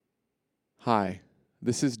Hi,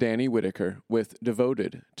 this is Danny Whitaker with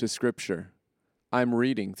Devoted to Scripture. I'm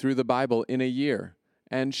reading through the Bible in a year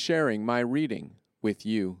and sharing my reading with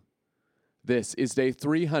you. This is day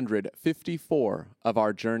 354 of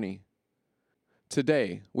our journey.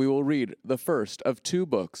 Today, we will read the first of two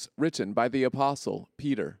books written by the Apostle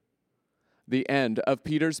Peter. The end of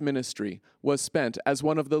Peter's ministry was spent as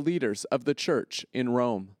one of the leaders of the church in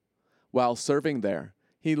Rome. While serving there,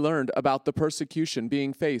 he learned about the persecution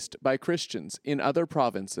being faced by Christians in other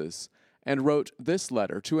provinces and wrote this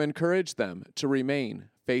letter to encourage them to remain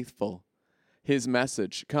faithful. His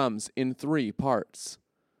message comes in three parts.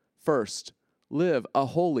 First, live a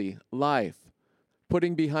holy life,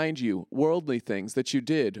 putting behind you worldly things that you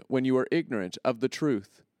did when you were ignorant of the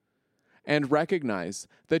truth. And recognize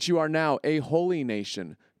that you are now a holy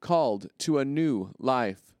nation called to a new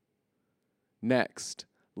life. Next,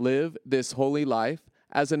 live this holy life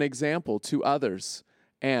as an example to others,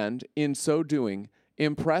 and, in so doing,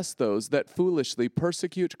 impress those that foolishly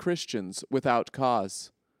persecute Christians without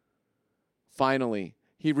cause. Finally,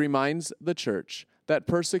 he reminds the church that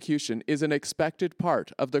persecution is an expected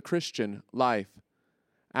part of the Christian life.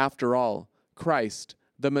 After all, Christ,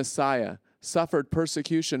 the Messiah, suffered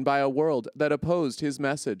persecution by a world that opposed his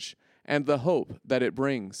message and the hope that it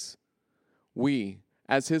brings. We,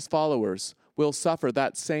 as his followers, will suffer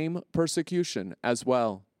that same persecution as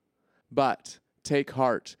well. But take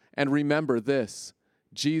heart and remember this: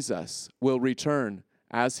 Jesus will return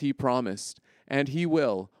as he promised, and he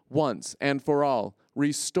will, once and for all,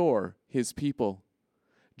 restore his people.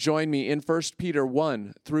 Join me in 1 Peter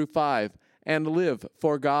 1 through 5 and live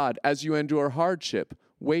for God as you endure hardship,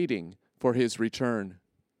 waiting for his return.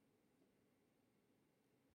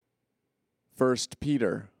 1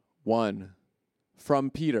 Peter 1.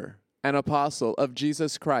 From Peter, an apostle of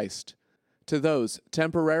Jesus Christ, to those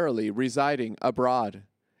temporarily residing abroad,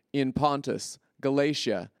 in Pontus,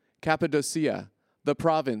 Galatia, Cappadocia, the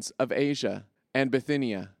province of Asia, and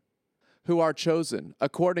Bithynia, who are chosen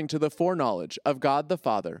according to the foreknowledge of God the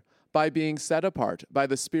Father, by being set apart by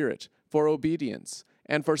the Spirit for obedience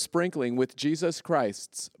and for sprinkling with Jesus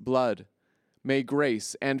Christ's blood. May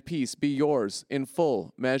grace and peace be yours in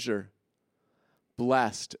full measure.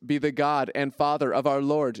 Blessed be the God and Father of our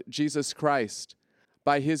Lord Jesus Christ.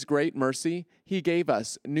 By his great mercy, he gave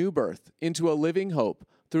us new birth into a living hope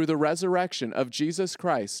through the resurrection of Jesus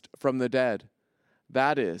Christ from the dead.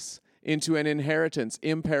 That is, into an inheritance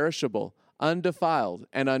imperishable, undefiled,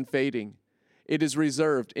 and unfading. It is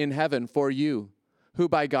reserved in heaven for you, who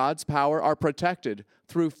by God's power are protected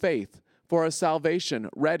through faith for a salvation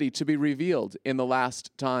ready to be revealed in the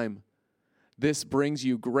last time. This brings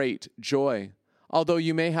you great joy, although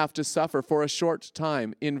you may have to suffer for a short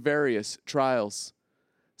time in various trials.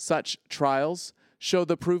 Such trials show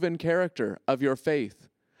the proven character of your faith,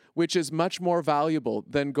 which is much more valuable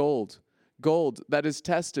than gold that is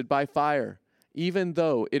tested by fire, even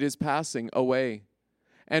though it is passing away,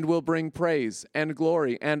 and will bring praise and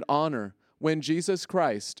glory and honor when Jesus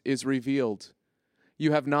Christ is revealed.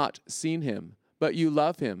 You have not seen him, but you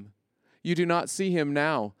love him. You do not see him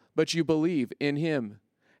now, but you believe in him.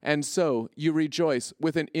 And so you rejoice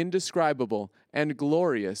with an indescribable and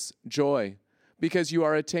glorious joy, because you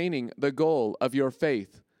are attaining the goal of your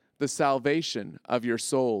faith, the salvation of your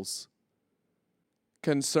souls.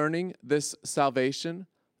 Concerning this salvation,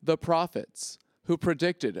 the prophets, who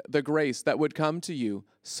predicted the grace that would come to you,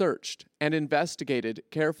 searched and investigated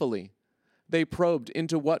carefully. They probed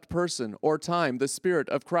into what person or time the Spirit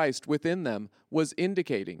of Christ within them was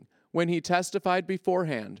indicating when he testified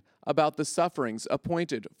beforehand about the sufferings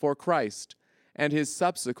appointed for Christ and his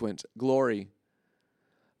subsequent glory.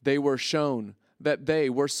 They were shown that they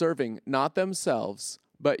were serving not themselves,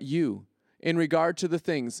 but you, in regard to the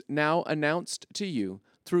things now announced to you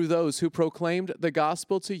through those who proclaimed the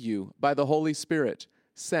gospel to you by the Holy Spirit,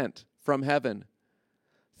 sent from heaven.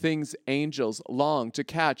 Things angels long to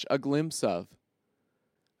catch a glimpse of.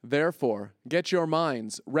 Therefore, get your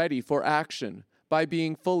minds ready for action by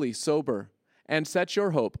being fully sober, and set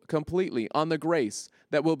your hope completely on the grace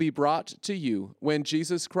that will be brought to you when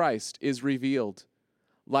Jesus Christ is revealed.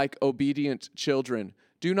 Like obedient children,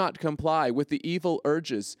 do not comply with the evil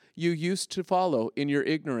urges you used to follow in your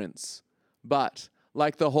ignorance, but,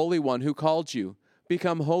 like the Holy One who called you,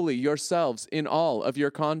 become holy yourselves in all of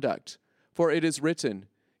your conduct. For it is written,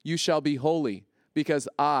 "You shall be holy, because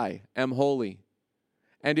I am holy."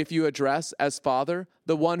 And if you address as Father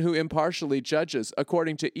the one who impartially judges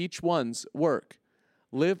according to each one's work,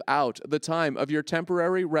 live out the time of your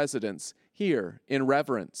temporary residence here in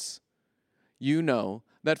reverence. You know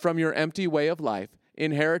that from your empty way of life,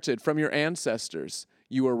 inherited from your ancestors,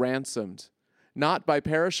 you were ransomed, not by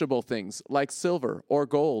perishable things like silver or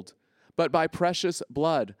gold, but by precious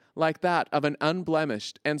blood like that of an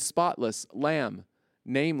unblemished and spotless lamb,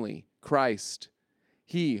 namely Christ.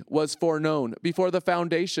 He was foreknown before the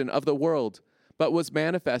foundation of the world, but was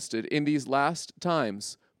manifested in these last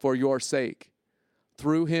times for your sake.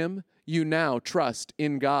 Through him you now trust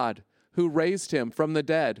in God, who raised him from the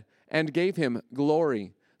dead and gave him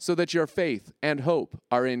glory, so that your faith and hope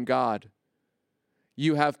are in God.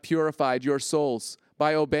 You have purified your souls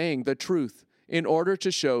by obeying the truth in order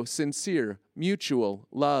to show sincere, mutual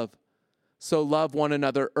love. So love one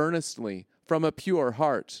another earnestly from a pure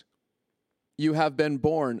heart. You have been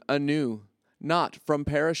born anew, not from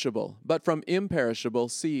perishable, but from imperishable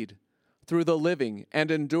seed, through the living and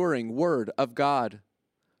enduring Word of God.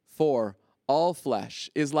 For all flesh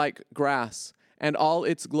is like grass, and all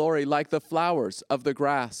its glory like the flowers of the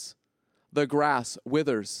grass. The grass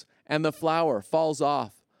withers, and the flower falls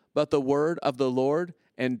off, but the word of the Lord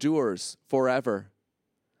endures forever.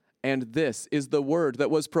 And this is the word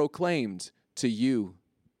that was proclaimed to you.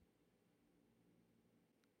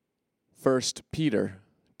 1 Peter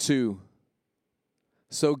 2.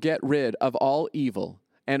 So get rid of all evil,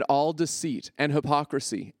 and all deceit, and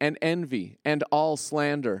hypocrisy, and envy, and all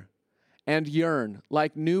slander, and yearn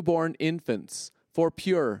like newborn infants for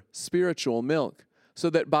pure spiritual milk, so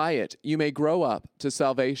that by it you may grow up to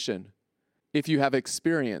salvation, if you have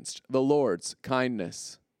experienced the Lord's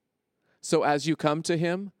kindness. So as you come to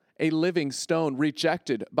him, a living stone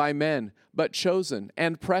rejected by men, but chosen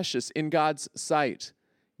and precious in God's sight,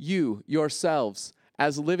 you yourselves,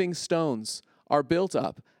 as living stones, are built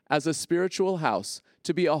up as a spiritual house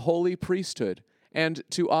to be a holy priesthood and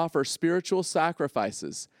to offer spiritual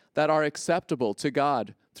sacrifices that are acceptable to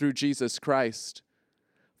God through Jesus Christ.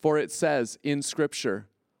 For it says in Scripture,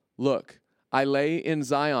 "Look, I lay in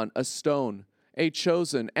Zion a stone, a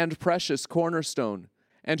chosen and precious cornerstone,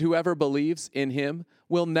 and whoever believes in him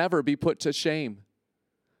will never be put to shame."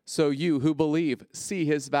 So you who believe see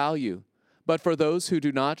his value. But for those who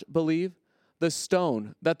do not believe, the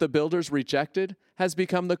stone that the builders rejected has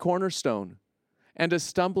become the cornerstone, and a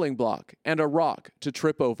stumbling block and a rock to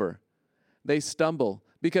trip over. They stumble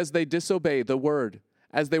because they disobey the word,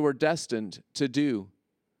 as they were destined to do.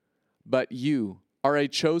 But you are a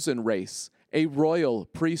chosen race, a royal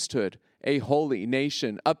priesthood, a holy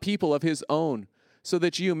nation, a people of his own, so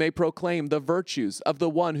that you may proclaim the virtues of the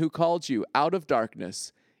one who called you out of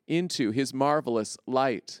darkness into his marvelous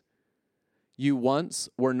light. You once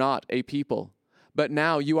were not a people, but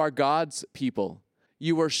now you are God's people.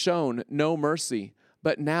 You were shown no mercy,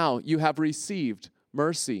 but now you have received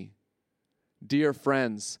mercy. Dear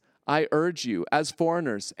friends, I urge you as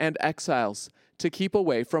foreigners and exiles to keep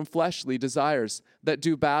away from fleshly desires that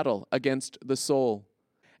do battle against the soul,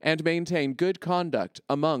 and maintain good conduct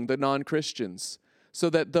among the non-Christians, so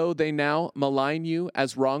that though they now malign you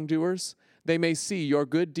as wrongdoers, they may see your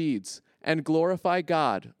good deeds and glorify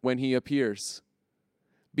God when he appears.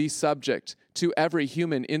 Be subject to every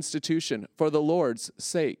human institution for the Lord's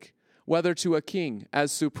sake, whether to a king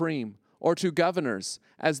as supreme, or to governors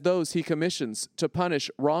as those he commissions to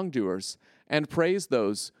punish wrongdoers and praise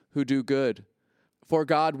those who do good. For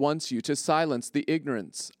God wants you to silence the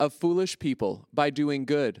ignorance of foolish people by doing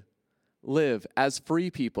good. Live as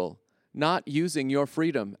free people, not using your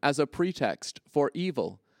freedom as a pretext for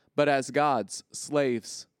evil, but as God's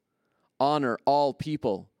slaves. Honor all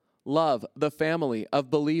people. Love the family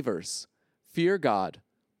of believers. Fear God.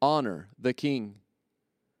 Honor the king.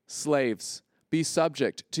 Slaves, be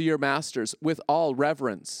subject to your masters with all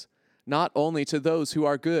reverence, not only to those who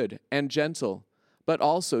are good and gentle, but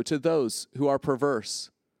also to those who are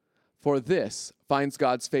perverse. For this finds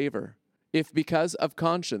God's favor, if because of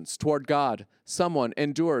conscience toward God someone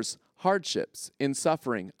endures hardships in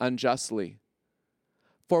suffering unjustly.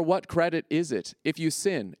 For what credit is it if you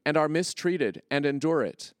sin and are mistreated and endure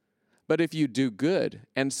it? But if you do good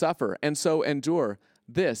and suffer and so endure,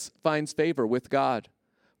 this finds favor with God.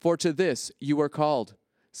 For to this you were called,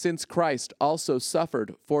 since Christ also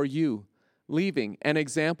suffered for you, leaving an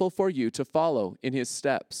example for you to follow in his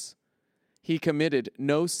steps. He committed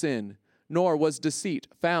no sin, nor was deceit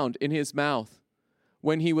found in his mouth.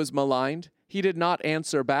 When he was maligned, he did not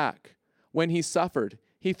answer back. When he suffered,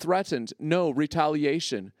 he threatened no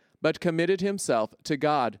retaliation, but committed himself to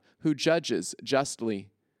God, who judges justly.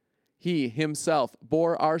 He himself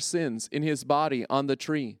bore our sins in his body on the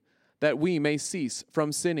tree, that we may cease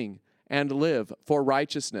from sinning and live for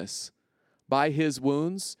righteousness. By his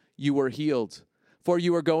wounds you were healed, for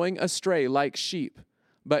you were going astray like sheep,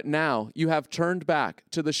 but now you have turned back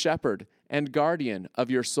to the shepherd and guardian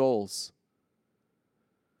of your souls.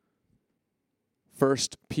 1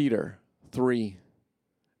 Peter 3.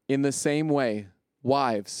 In the same way,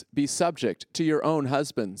 wives, be subject to your own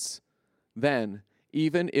husbands. Then,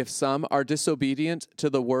 even if some are disobedient to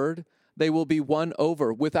the word, they will be won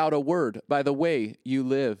over without a word by the way you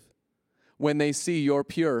live, when they see your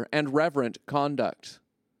pure and reverent conduct.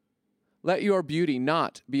 Let your beauty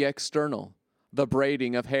not be external, the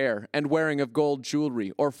braiding of hair and wearing of gold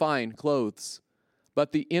jewelry or fine clothes,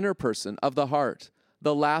 but the inner person of the heart,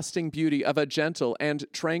 the lasting beauty of a gentle and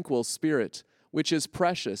tranquil spirit, which is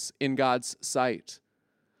precious in God's sight.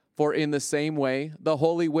 For in the same way, the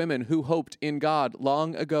holy women who hoped in God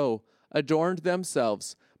long ago adorned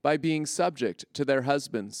themselves by being subject to their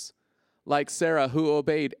husbands, like Sarah who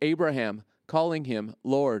obeyed Abraham, calling him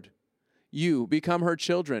Lord. You become her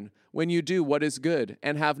children when you do what is good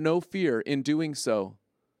and have no fear in doing so.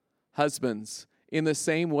 Husbands, in the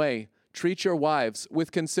same way, treat your wives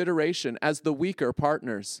with consideration as the weaker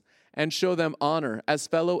partners, and show them honor as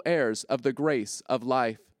fellow heirs of the grace of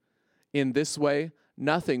life. In this way,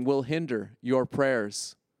 nothing will hinder your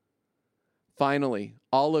prayers. Finally,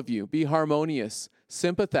 all of you, be harmonious,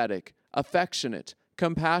 sympathetic, affectionate,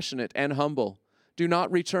 compassionate, and humble. Do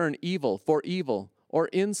not return evil for evil or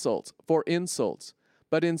insult for insult,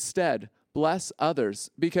 but instead bless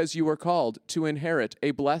others, because you were called to inherit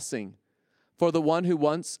a blessing. For the one who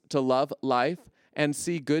wants to love life and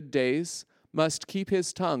see good days must keep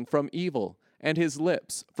his tongue from evil and his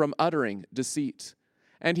lips from uttering deceit.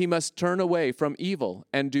 And he must turn away from evil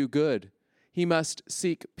and do good. He must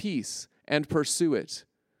seek peace and pursue it.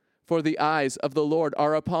 For the eyes of the Lord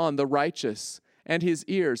are upon the righteous, and his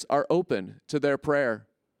ears are open to their prayer.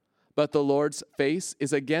 But the Lord's face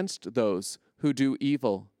is against those who do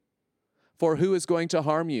evil. For who is going to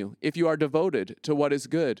harm you if you are devoted to what is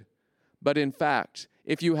good? But in fact,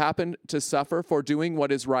 if you happen to suffer for doing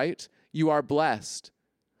what is right, you are blessed.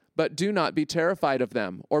 But do not be terrified of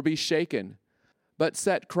them or be shaken, but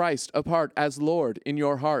set Christ apart as Lord in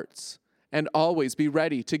your hearts, and always be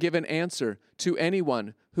ready to give an answer to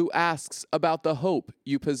anyone who asks about the hope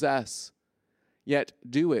you possess. Yet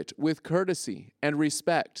do it with courtesy and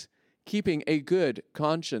respect, keeping a good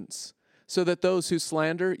conscience, so that those who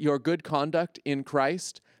slander your good conduct in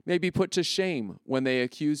Christ may be put to shame when they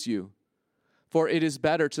accuse you. For it is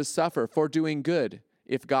better to suffer for doing good,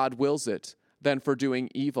 if God wills it, than for doing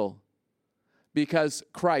evil. Because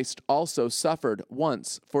Christ also suffered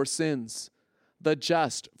once for sins, the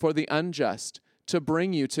just for the unjust, to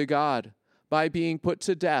bring you to God, by being put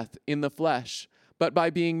to death in the flesh, but by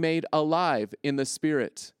being made alive in the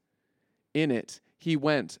Spirit. In it he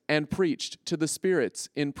went and preached to the spirits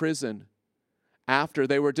in prison, after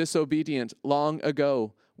they were disobedient long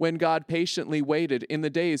ago, when God patiently waited in the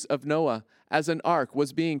days of Noah as an ark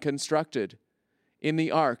was being constructed. In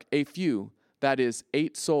the ark a few, that is,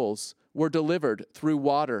 8 souls, were delivered through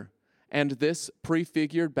water, and this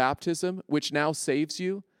prefigured baptism which now saves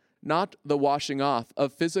you, not the washing off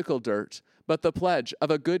of physical dirt, but the pledge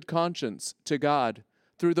of a good conscience to God,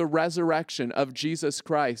 through the resurrection of Jesus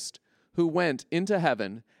Christ, who went into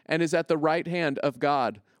heaven and is at the right hand of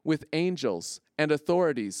God, with angels and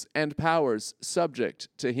authorities and powers subject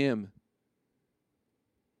to him.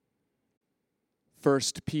 1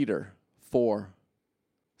 Peter 4.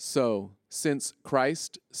 So, since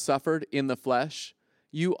Christ suffered in the flesh,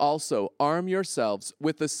 you also arm yourselves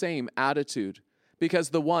with the same attitude, because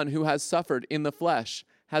the one who has suffered in the flesh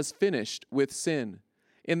has finished with sin,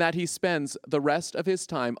 in that he spends the rest of his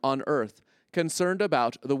time on earth concerned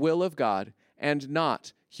about the will of God and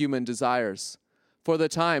not human desires. For the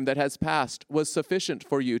time that has passed was sufficient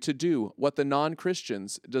for you to do what the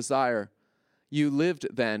non-Christians desire. You lived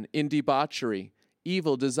then in debauchery,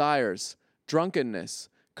 evil desires, drunkenness,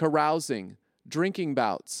 carousing, drinking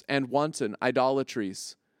bouts, and wanton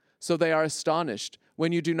idolatries. So they are astonished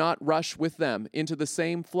when you do not rush with them into the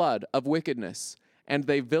same flood of wickedness, and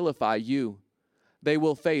they vilify you. They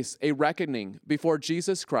will face a reckoning before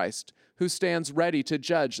Jesus Christ, who stands ready to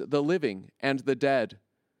judge the living and the dead.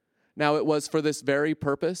 Now it was for this very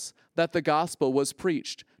purpose that the gospel was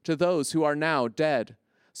preached to those who are now dead,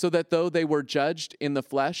 so that though they were judged in the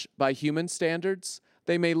flesh by human standards,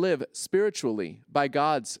 they may live spiritually by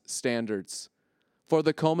God's standards. For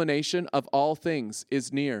the culmination of all things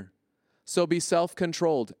is near. So be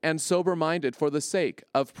self-controlled and sober-minded for the sake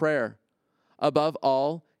of prayer. Above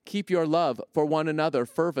all, keep your love for one another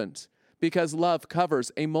fervent, because love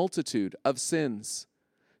covers a multitude of sins.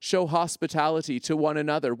 Show hospitality to one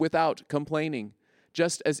another without complaining,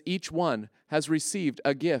 just as each one has received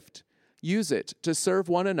a gift. Use it to serve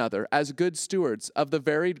one another as good stewards of the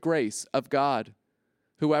varied grace of God.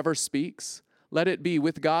 Whoever speaks, let it be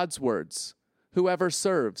with God's words. Whoever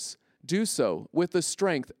serves, do so with the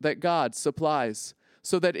strength that God supplies,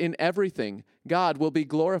 so that in everything God will be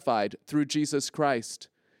glorified through Jesus Christ.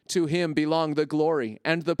 To him belong the glory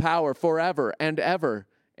and the power forever and ever.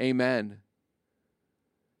 Amen.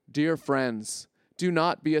 Dear friends, do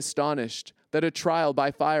not be astonished that a trial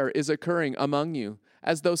by fire is occurring among you,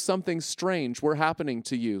 as though something strange were happening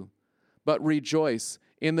to you. But rejoice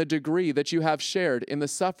in the degree that you have shared in the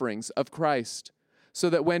sufferings of Christ, so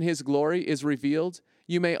that when his glory is revealed,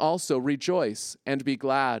 you may also rejoice and be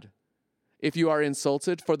glad. If you are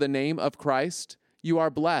insulted for the name of Christ, you are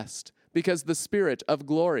blessed, because the Spirit of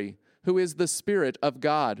glory, who is the Spirit of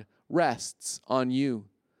God, rests on you.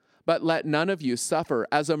 But let none of you suffer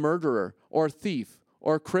as a murderer or thief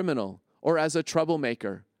or criminal or as a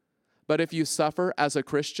troublemaker. But if you suffer as a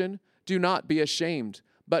Christian, do not be ashamed,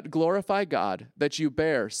 but glorify God that you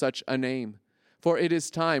bear such a name. For it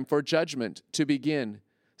is time for judgment to begin,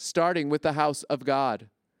 starting with the house of God.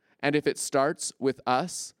 And if it starts with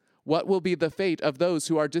us, what will be the fate of those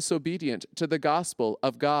who are disobedient to the gospel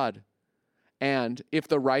of God? And if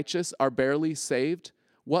the righteous are barely saved,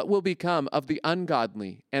 what will become of the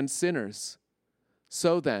ungodly and sinners?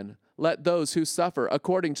 So then, let those who suffer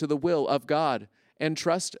according to the will of God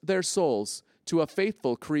entrust their souls to a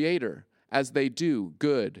faithful Creator as they do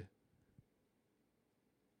good.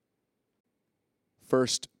 1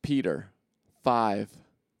 Peter 5.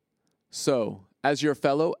 So, as your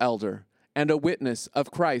fellow elder and a witness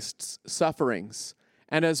of Christ's sufferings,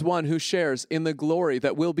 and as one who shares in the glory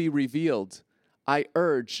that will be revealed, I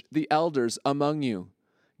urge the elders among you,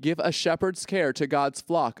 give a shepherd's care to God's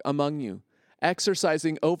flock among you,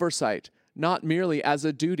 exercising oversight, not merely as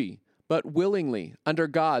a duty, but willingly under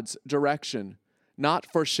God's direction, not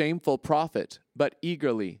for shameful profit, but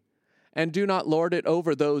eagerly. And do not lord it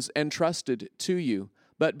over those entrusted to you,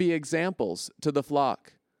 but be examples to the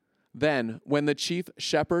flock. Then, when the chief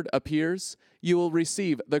shepherd appears, you will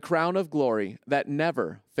receive the crown of glory that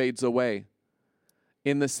never fades away.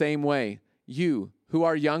 In the same way, you, who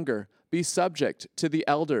are younger, be subject to the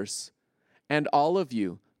elders. And all of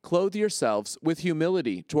you, clothe yourselves with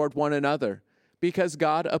humility toward one another, because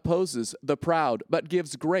God opposes the proud, but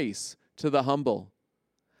gives grace to the humble.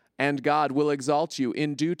 And God will exalt you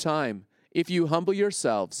in due time, if you humble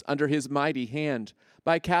yourselves under his mighty hand,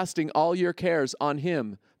 by casting all your cares on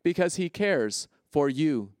him, because he cares for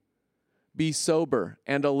you. Be sober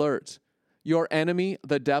and alert. Your enemy,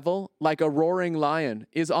 the devil, like a roaring lion,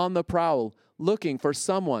 is on the prowl, looking for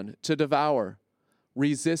someone to devour.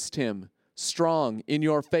 Resist him, strong in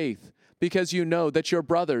your faith, because you know that your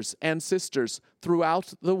brothers and sisters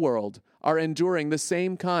throughout the world are enduring the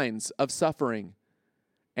same kinds of suffering.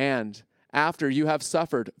 And after you have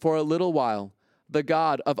suffered for a little while, the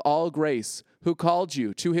God of all grace, who called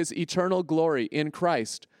you to his eternal glory in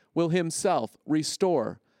Christ, will himself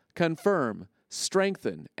restore, confirm,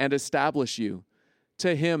 strengthen, and establish you.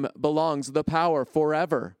 To him belongs the power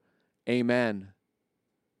forever. Amen.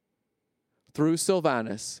 Through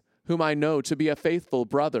Silvanus, whom I know to be a faithful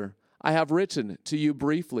brother, I have written to you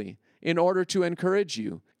briefly, in order to encourage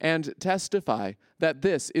you and testify that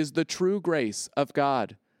this is the true grace of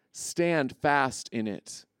God. Stand fast in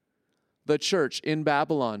it. The church in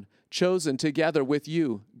Babylon, chosen together with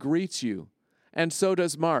you, greets you, and so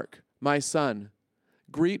does Mark, my son.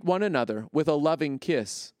 Greet one another with a loving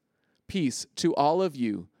kiss. Peace to all of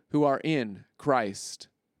you who are in Christ.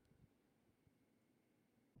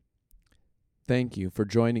 Thank you for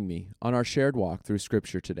joining me on our shared walk through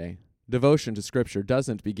Scripture today. Devotion to Scripture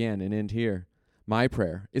doesn't begin and end here. My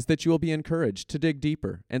prayer is that you will be encouraged to dig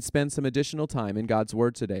deeper and spend some additional time in God's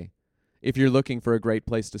Word today. If you're looking for a great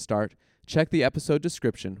place to start, check the episode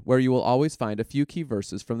description, where you will always find a few key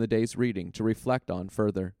verses from the day's reading to reflect on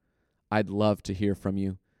further. I'd love to hear from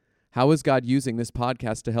you. How is God using this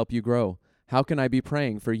podcast to help you grow? How can I be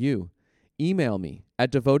praying for you? Email me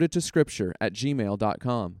at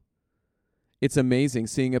devotedtoscripture@gmail.com. It's amazing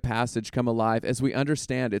seeing a passage come alive as we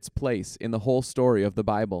understand its place in the whole story of the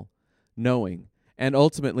Bible. Knowing and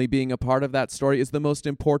ultimately being a part of that story is the most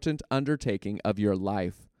important undertaking of your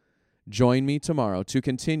life. Join me tomorrow to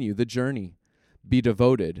continue the journey. Be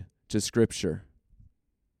devoted to Scripture.